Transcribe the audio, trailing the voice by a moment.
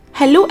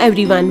Hello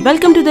everyone,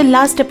 welcome to the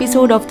last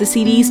episode of the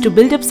series to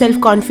build up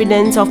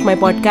self-confidence of my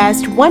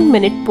podcast 1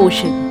 Minute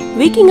Potion.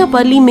 Waking up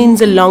early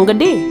means a longer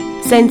day.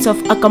 Sense of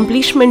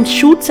accomplishment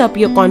shoots up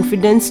your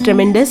confidence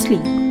tremendously.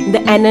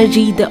 The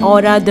energy, the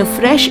aura, the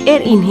fresh air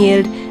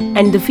inhaled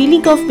and the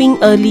feeling of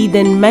being early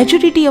than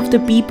majority of the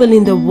people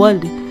in the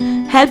world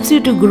helps you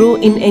to grow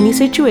in any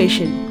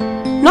situation.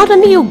 Not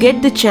only you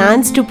get the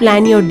chance to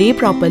plan your day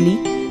properly,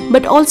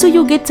 but also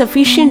you get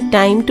sufficient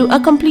time to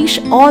accomplish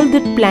all the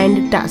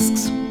planned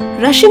tasks.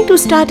 Rushing to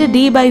start a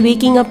day by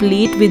waking up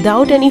late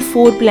without any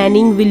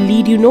foreplanning will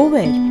lead you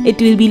nowhere. It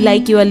will be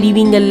like you are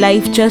living a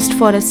life just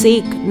for a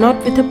sake,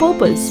 not with a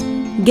purpose.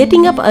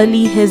 Getting up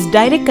early has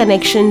direct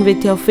connection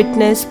with your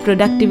fitness,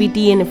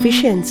 productivity and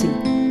efficiency.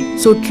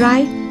 So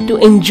try to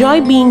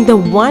enjoy being the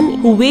one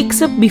who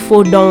wakes up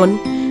before dawn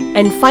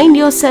and find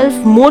yourself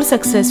more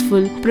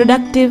successful,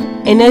 productive,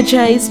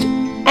 energized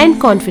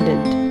and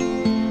confident.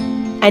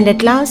 And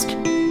at last,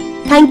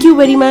 thank you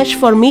very much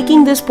for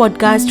making this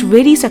podcast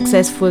very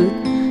successful.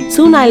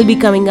 Soon I'll be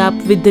coming up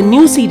with the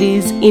new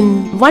series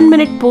in 1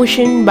 Minute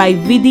Potion by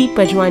Vidhi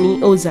Pajwani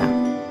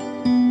Oza.